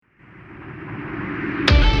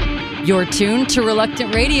You're tuned to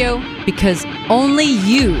Reluctant Radio because only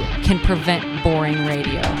you can prevent boring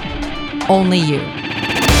radio. Only you.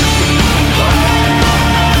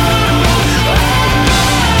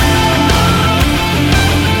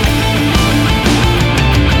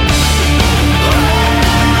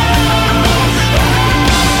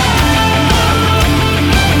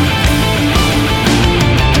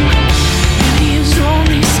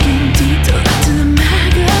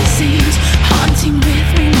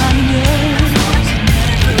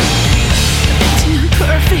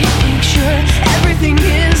 Everything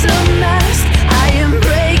is a mess. I am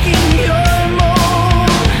breaking your mold.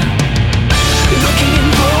 Looking in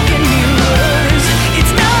broken mirrors.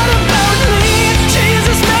 It's not about me.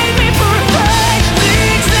 Jesus made me perfect. The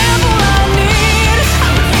example I need. I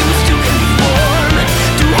refuse to conform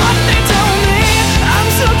to what they tell me. I'm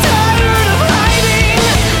so tired of hiding.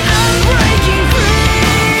 I'm breaking free.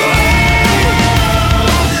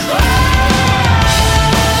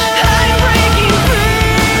 I'm breaking free.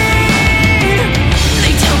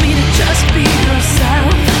 They tell me to just be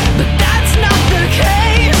yourself, but that's not the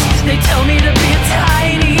case. They tell me to be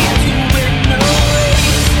tiny, to win the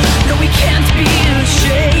race. No, we can't be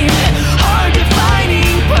ashamed. Our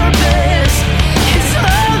defining purpose is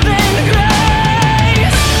love and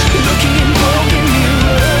grace. Looking in broken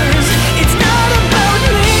mirrors, it's not about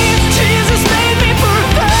me. Jesus made me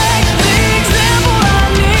perfect, the example I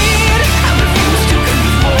need. I refuse to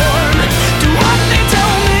conform to what they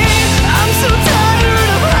tell me. I'm so tired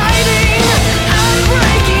of hiding. I'm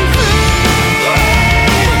breaking free.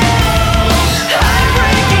 I'm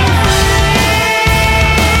breaking free.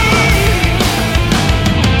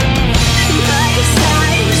 My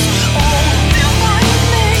size won't define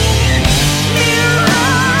me.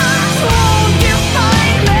 Mirrors won't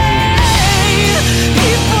define me.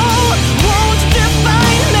 People won't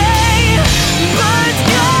define me. But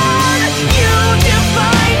God, you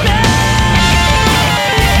define me.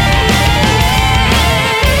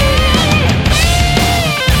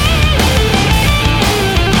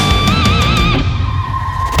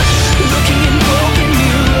 Looking in broken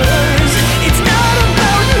mirrors, it's not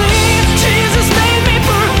about me. Jesus made me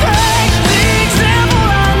perfect, the example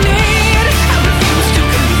I need. I refuse to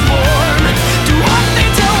conform to what they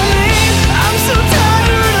tell me. I'm so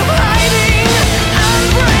tired of hiding. I'm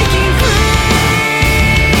breaking free.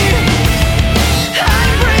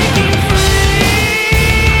 I'm breaking free.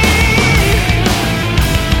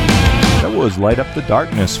 That was Light Up the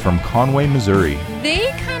Darkness from Conway, Missouri.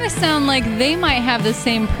 They kind of sound like they might have the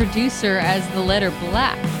same producer as the letter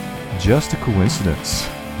Black. Just a coincidence.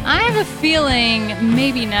 I have a feeling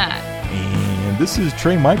maybe not. And this is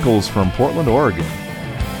Trey Michaels from Portland, Oregon.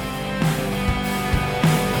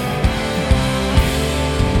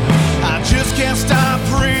 I just can't stop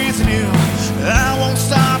praising you. I won't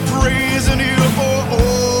stop praising you for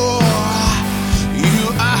all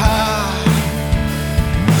you are.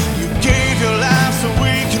 You gave your life so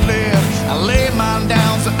we can live. I laid mine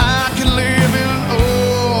down so I can live in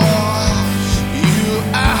all you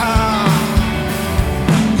are.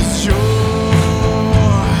 'Cause your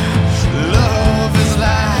love is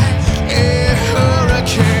like air.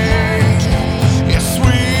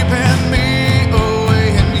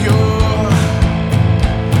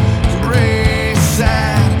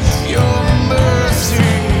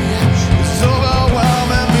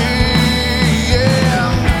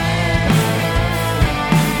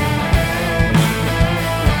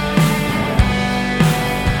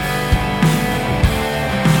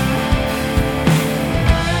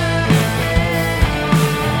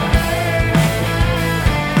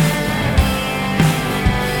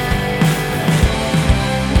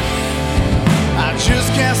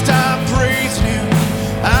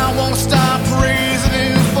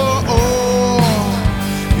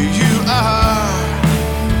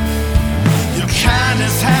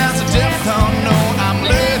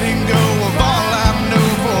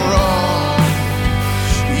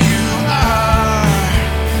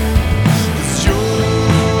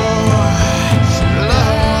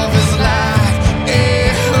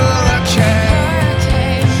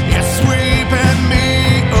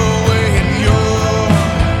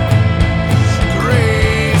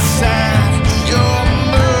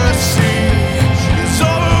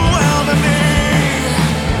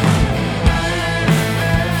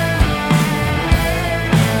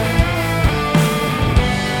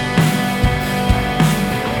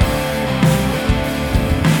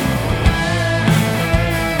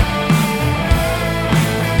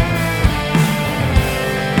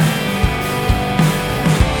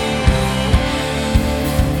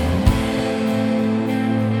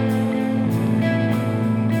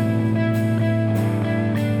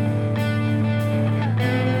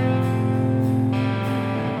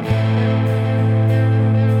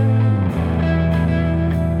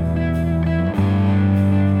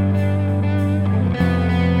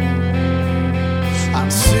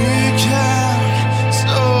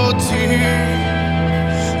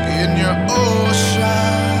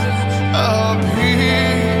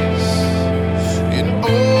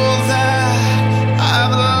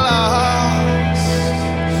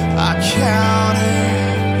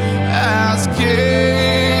 counted as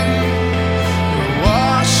gain. You're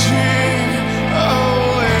washing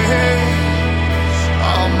away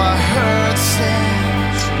all my hurts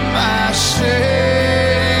and my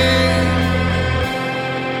shame.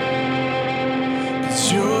 'Cause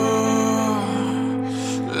your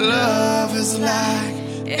love is like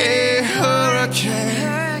a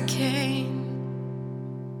hurricane.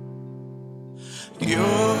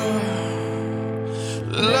 Your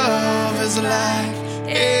love is like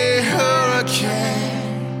a hurricane.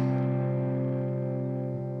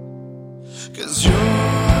 'Cause your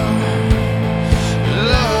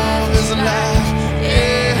love is like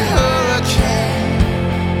a hurricane.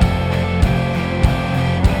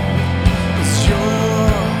 'Cause your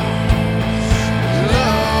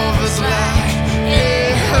love is like a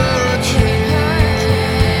hurricane.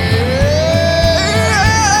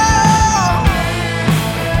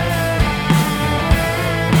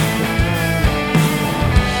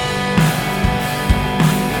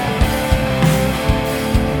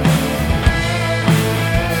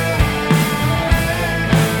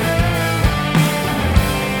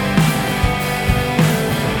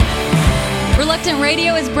 Reluctant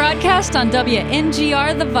Radio is broadcast on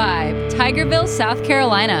WNGR The Vibe, Tigerville, South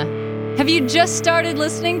Carolina. Have you just started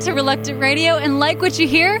listening to Reluctant Radio and like what you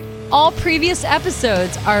hear? All previous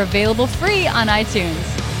episodes are available free on iTunes.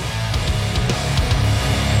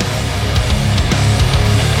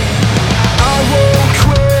 I won't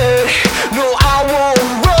quit, no I won't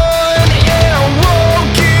run, and I won't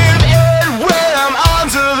give in when I'm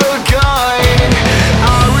under the gun.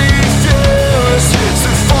 I refuse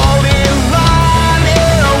to fall in line,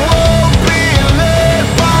 and I won't be led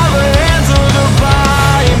by the hands of the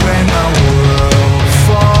blind. When the world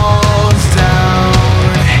falls down,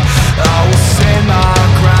 I will stand my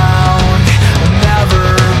ground, I'll never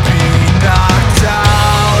be knocked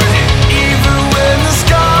out. Even when the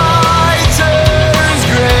sky turns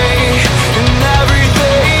gray and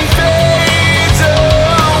everything fades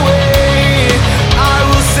away, I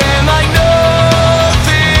will stand like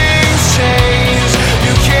nothing's changed.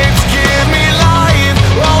 You came to give me life,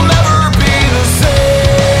 I'll never be the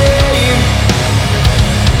same.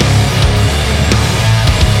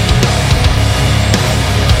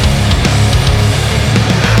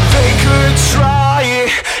 They could try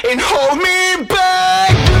and hold me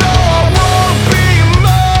back. No, I won't be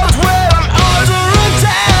moved when I'm under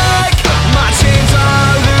attack. My chains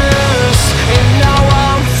are loose and now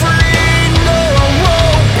I'm free. No, I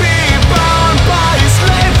won't be bound by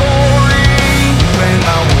slavery. When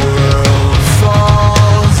the world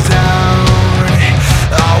falls down,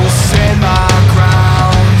 I will stand my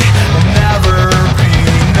ground, I'll never be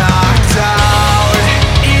knocked out.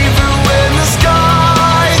 Even when the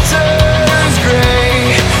sky turns gray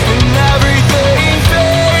and everything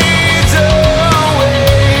fades away,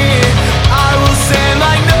 I will stand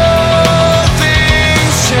like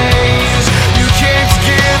nothing's changed. You came to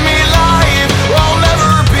give me life, I'll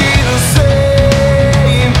never be the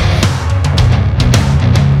same.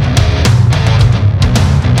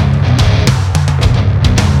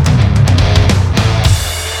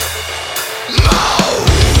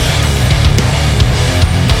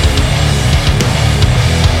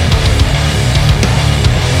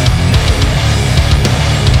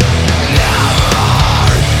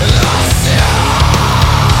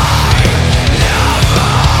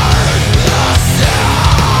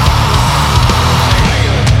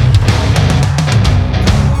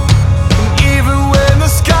 Even when the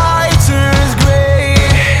sky turns gray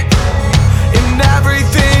and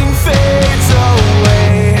everything fades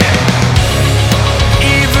away,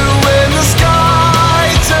 even when the sky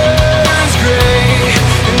turns gray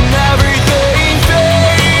and everything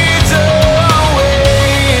fades away,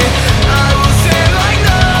 I will stand like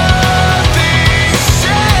nothing's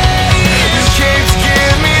changed. You came to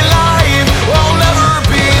give me life, I'll never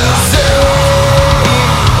be the same.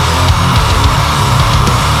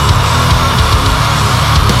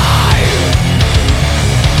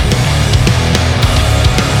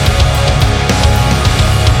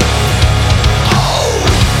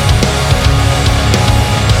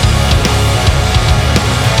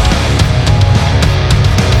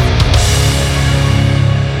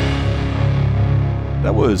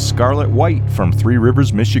 That was Scarlet White from Three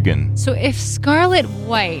Rivers, Michigan. So if scarlet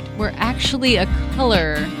white were actually a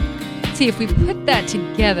color, see, if we put that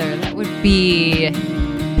together, that would be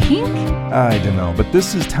pink? I don't know, but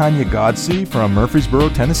this is Tanya Godsey from Murfreesboro,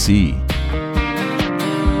 Tennessee.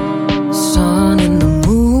 Sun and the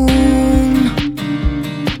moon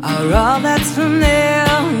are all that's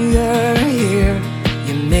familiar here.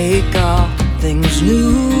 You make all things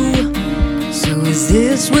new, so Is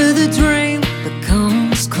this where the dream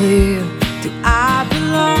becomes clear? Do I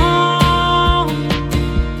belong?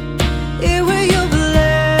 Here where your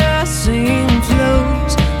blessing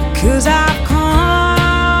flows? 'Cause I've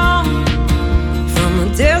come from a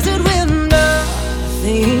desert where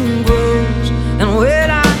nothing grows. And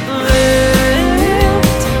when I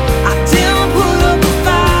left, I didn't put up a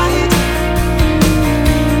fight,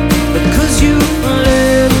 because you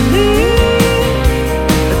led me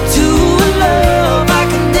to a love I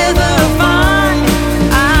could never find.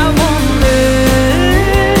 I won't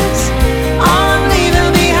miss all I'm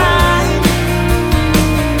leaving behind.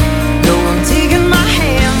 No, I'm taking my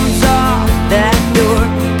hands off that door,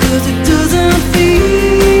 'cause it doesn't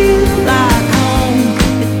feel like home.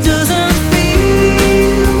 It doesn't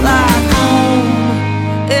feel like home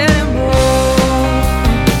anymore.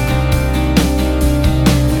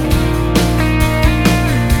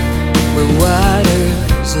 Where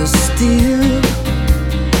waters are still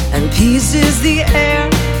and peace is the air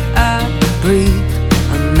I breathe,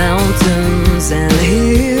 and mountains and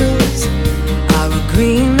hills are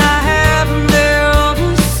green. I haven't they're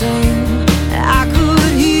the same. I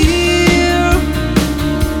could hear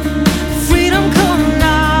freedom come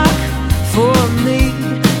knock for me.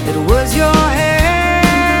 It was your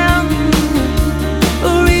hand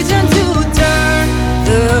reaching to turn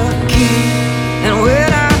the key. And when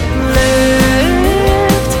I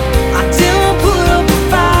left, I didn't put up a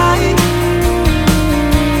fight,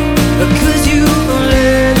 because you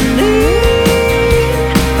led me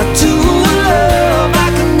to a love I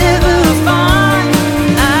could never find.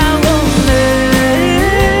 I won't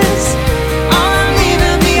miss all I'm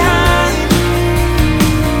leaving behind,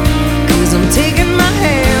 'cause I'm taking my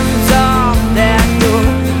hands off that door,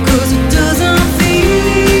 'cause it doesn't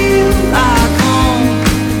feel like home.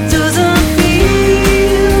 It doesn't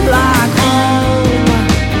feel like home.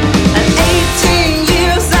 And 18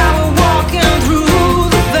 years I was walking through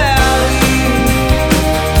the valley.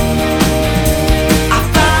 I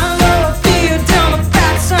found love fear down the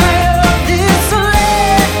backside of this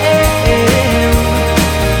land.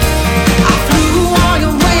 I flew on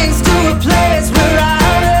your wings to a place where I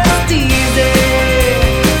rest easy,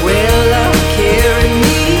 where love carried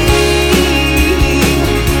me.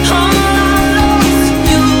 All I lost,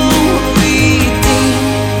 you redeemed.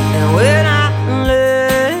 And when I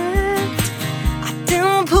left, I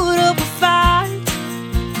didn't put up a fight,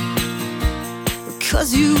 because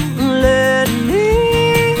you led me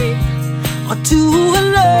to a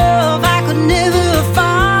love I could never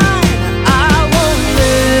find. I won't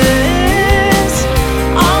miss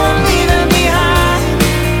all I'm leaving behind.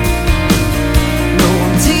 No,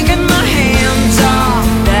 I'm taking my hands off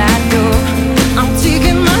that door. I'm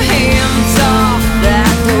taking my hands off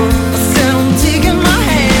that door. I said I'm taking my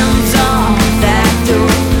hands off that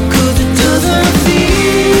door, 'cause it doesn't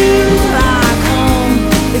feel like home.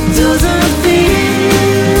 It doesn't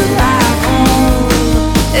feel like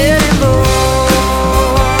home anymore.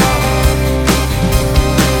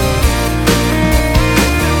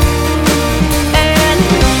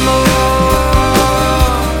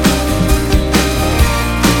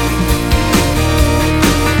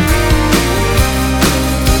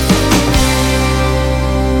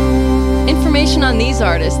 Information on these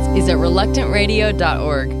artists is at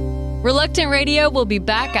reluctantradio.org. Reluctant Radio will be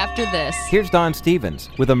back after this. Here's Don Stevens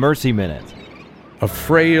with a Mercy Minute. A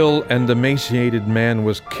frail and emaciated man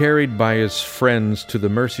was carried by his friends to the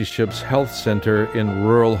Mercy Ship's health center in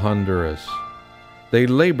rural Honduras. They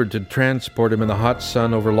labored to transport him in the hot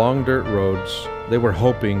sun over long dirt roads. They were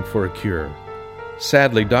hoping for a cure.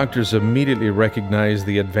 Sadly, doctors immediately recognized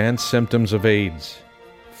the advanced symptoms of AIDS.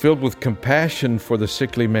 Filled with compassion for the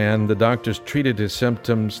sickly man, the doctors treated his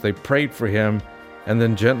symptoms, they prayed for him, and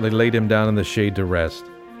then gently laid him down in the shade to rest.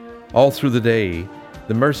 All through the day,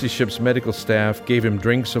 the Mercy Ship's medical staff gave him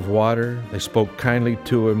drinks of water, they spoke kindly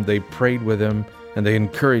to him, they prayed with him, and they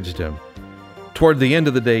encouraged him. Toward the end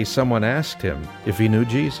of the day, someone asked him if he knew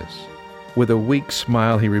Jesus. With a weak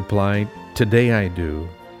smile, he replied, "Today I do,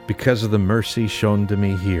 because of the mercy shown to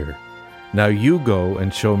me here. Now you go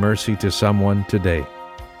and show mercy to someone today."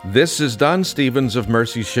 This is Don Stevens of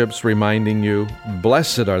Mercy Ships reminding you,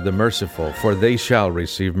 blessed are the merciful, for they shall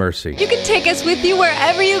receive mercy. You can take us with you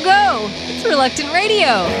wherever you go. It's Reluctant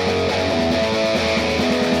Radio.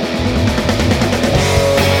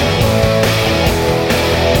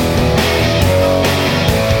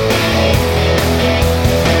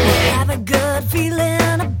 Have a good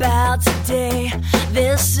feeling about today.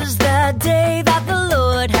 This is the day that the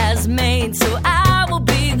Lord has made, so I will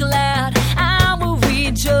be glad, I will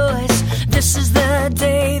rejoice. This is the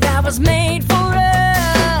day that was made for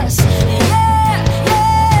us. Yeah,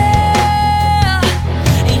 yeah.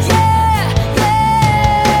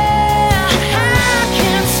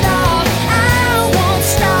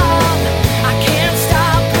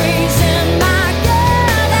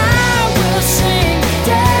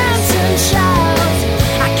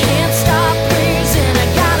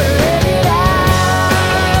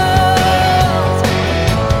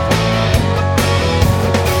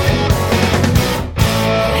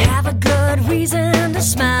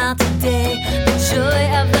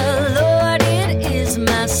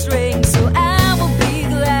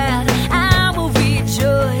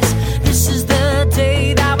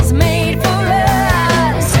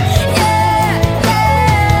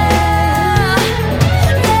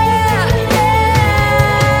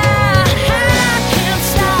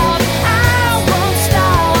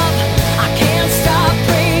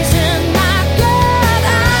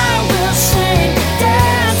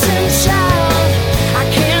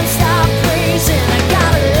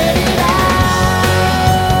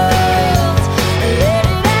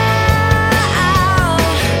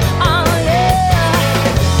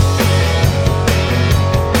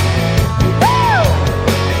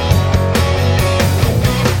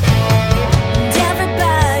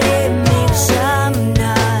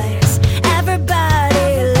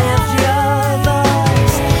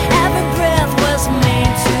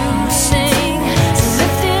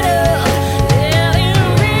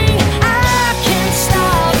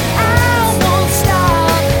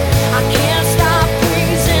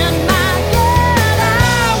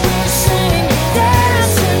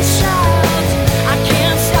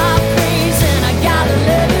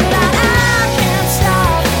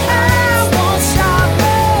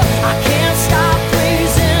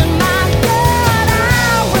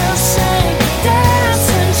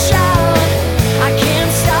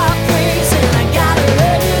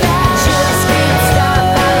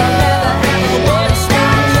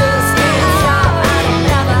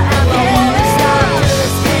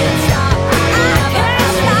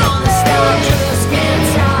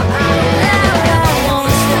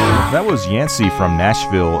 Yancey from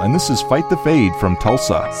Nashville, and this is Fight the Fade from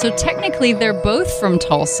Tulsa. So technically they're both from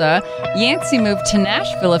Tulsa. Yancey moved to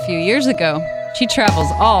Nashville a few years ago. She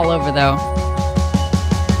travels all over though.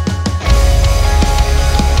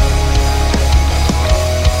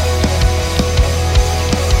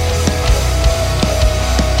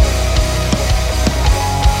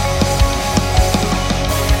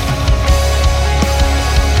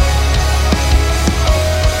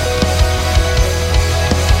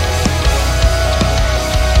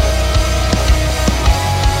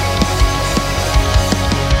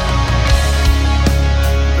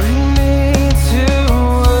 Bring me to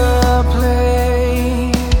a place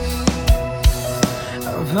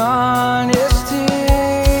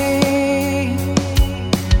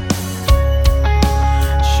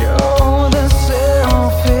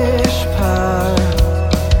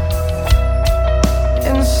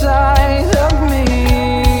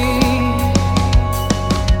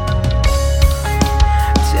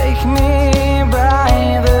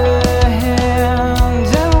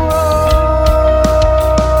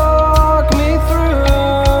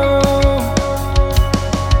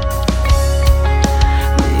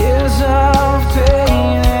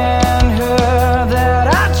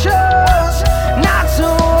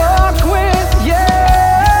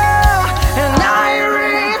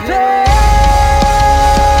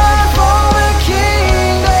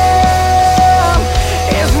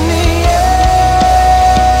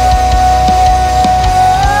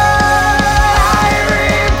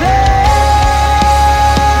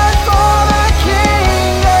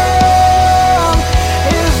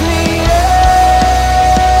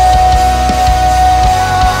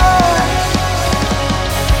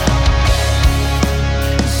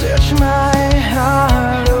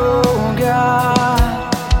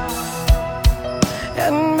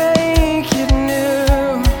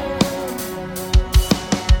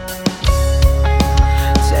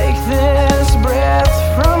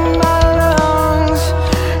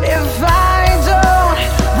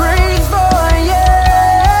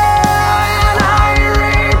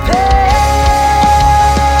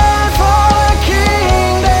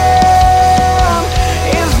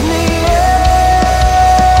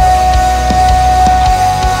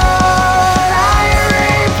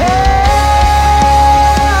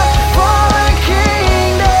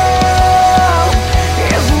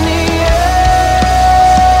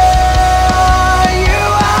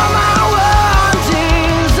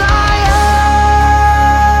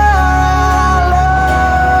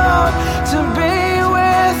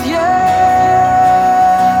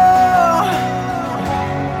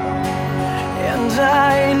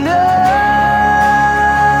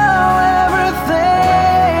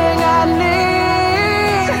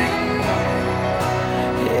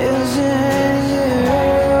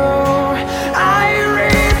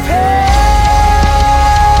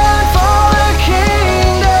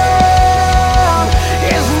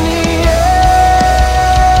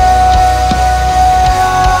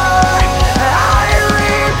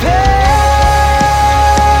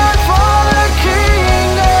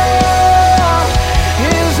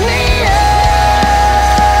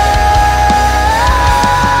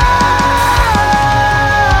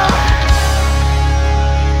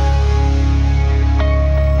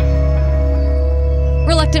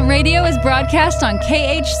broadcast on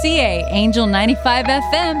KHCA Angel 95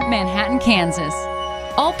 FM, Manhattan, Kansas.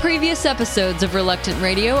 All previous episodes of Reluctant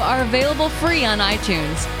Radio are available free on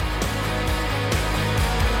iTunes.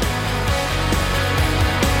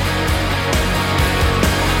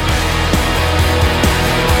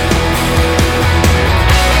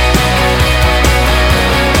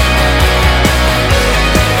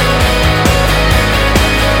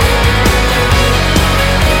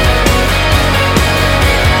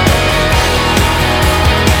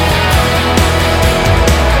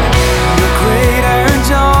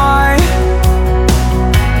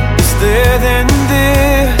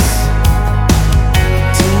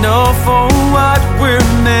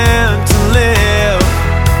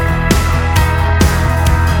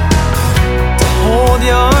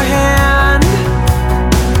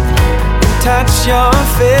 Your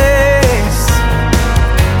face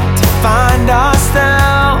to find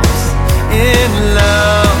ourselves in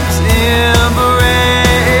love's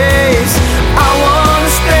embrace. I wanna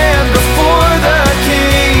stand before the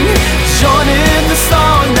King, join in the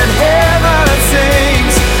song that heaven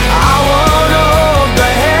sings. I wanna hold the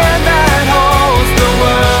hand that holds the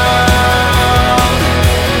world.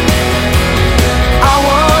 I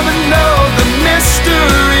wanna know the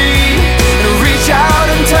mystery and reach out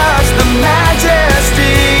and touch the magic.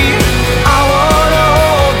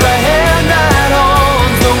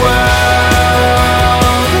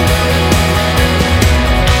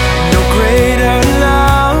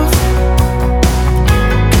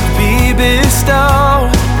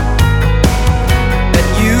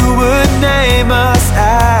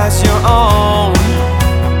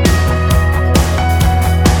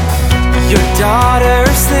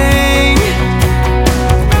 Daughters sing,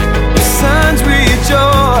 your sons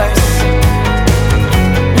rejoice.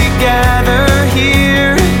 We gather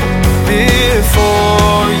here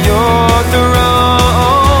before your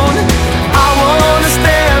throne. I wanna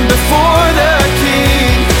stand before the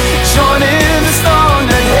King, join in the song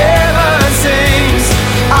that heaven sings.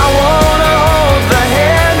 I wanna hold the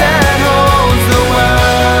hand that holds the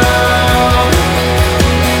world,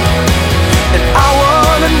 and I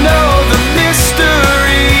wanna know the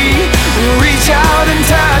mystery, reach out and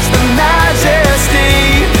touch the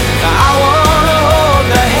majesty. I wanna hold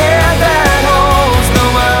the hand that holds the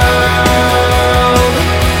world.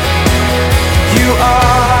 You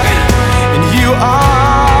are, and you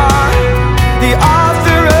are the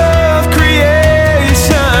author of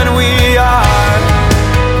creation. We are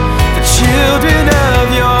the children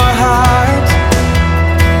of your heart.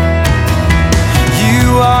 You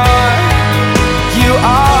are, you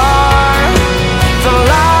are the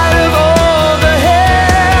light of all the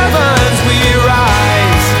heavens. We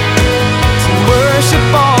rise to worship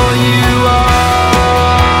all you are.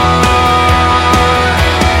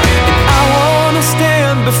 And I wanna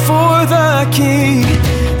stand before the King,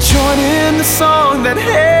 join in the song that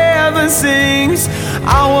heaven sings.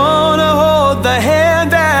 I wanna hold the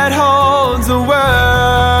hand that holds the world,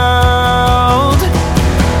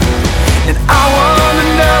 and I wanna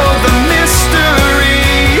know the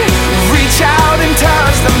mystery, reach out and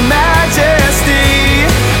touch the majesty.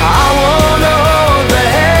 I wanna hold the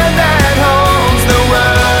hand that holds the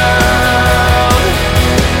world,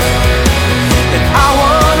 and I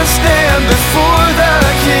wanna stand before the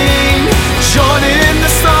King, join in the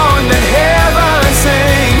song that heaven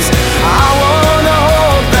sings. I wanna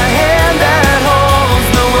hold the hand that holds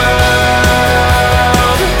the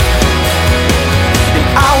world, and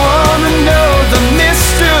I wanna know the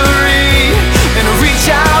mystery and reach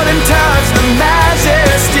out and touch the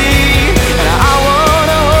majesty. And I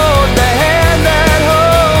wanna hold the hand that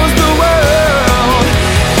holds the world,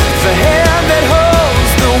 the hand that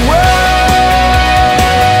holds the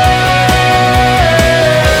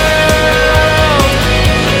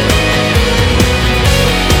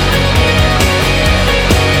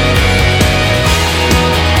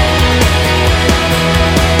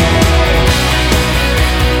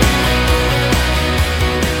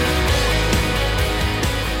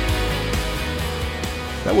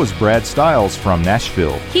That was Brad Stiles from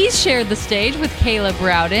Nashville. He's shared the stage with Caleb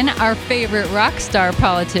Rowden, our favorite rock star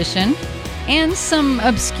politician, and some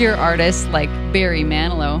obscure artists like Barry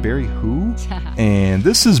Manilow. Barry who? And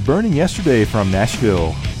this is Burning Yesterday from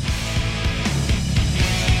Nashville.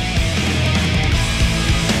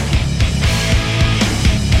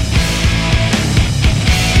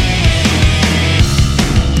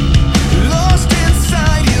 Lost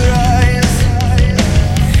inside your eyes,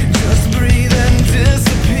 just breathe and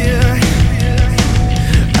disappear.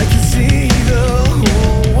 I can see the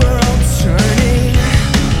whole world turning.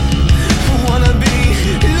 Wanna be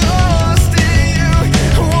lost in you,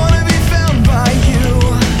 wanna be found by you.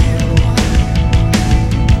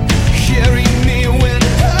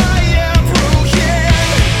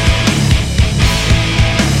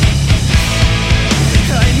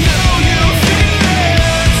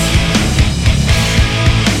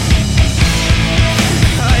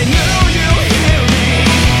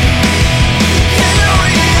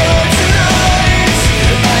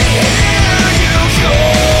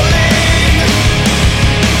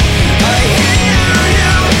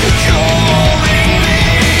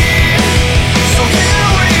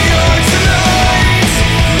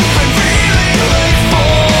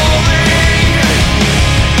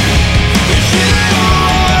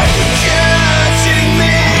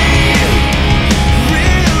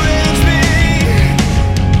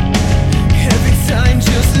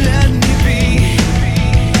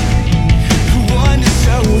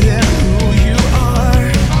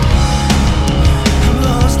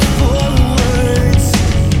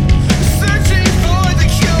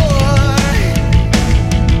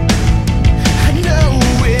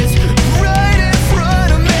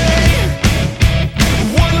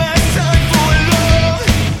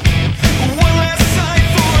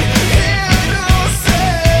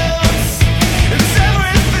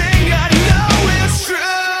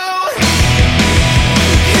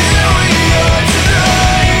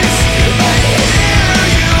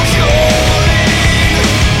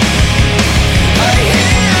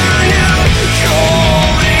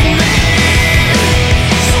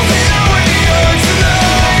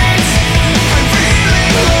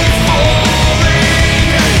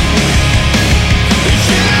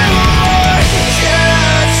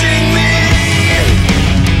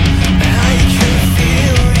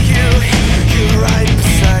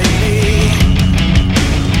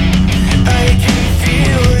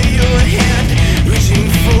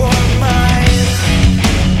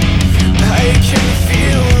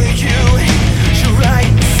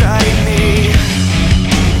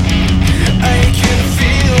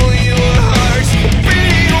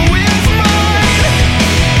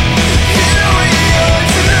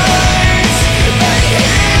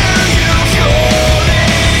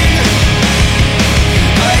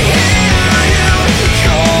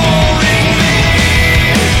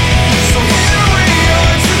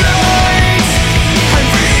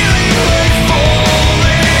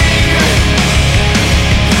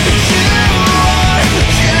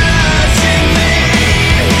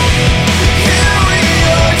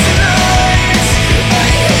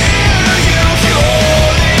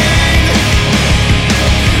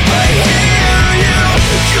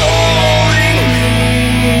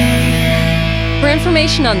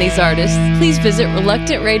 information on these artists, please visit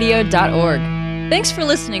reluctantradio.org. Thanks for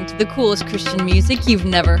listening to the coolest Christian music you've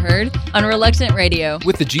never heard on Reluctant Radio.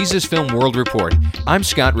 With the Jesus Film World Report, I'm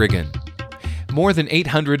Scott Riggin. More than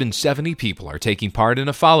 870 people are taking part in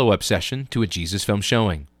a follow-up session to a Jesus Film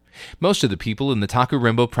showing. Most of the people in the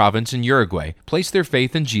Tacuarembó province in Uruguay placed their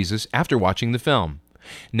faith in Jesus after watching the film.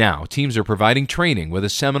 Now, teams are providing training with a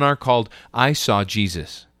seminar called I Saw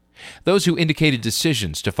Jesus. Those who indicated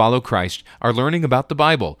decisions to follow Christ are learning about the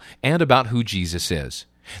Bible and about who Jesus is.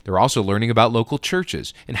 They're also learning about local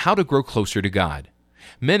churches and how to grow closer to God.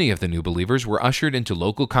 Many of the new believers were ushered into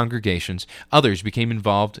local congregations. Others became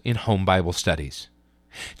involved in home Bible studies.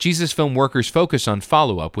 Jesus Film workers focus on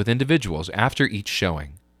follow-up with individuals after each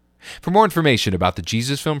showing. For more information about the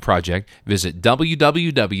Jesus Film Project, visit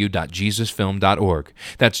www.jesusfilm.org.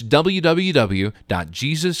 That's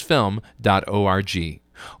www.jesusfilm.org.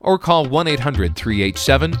 Or call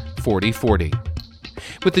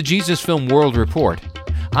 1-800-387-4040. With the Jesus Film World Report,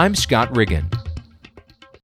 I'm Scott Riggin.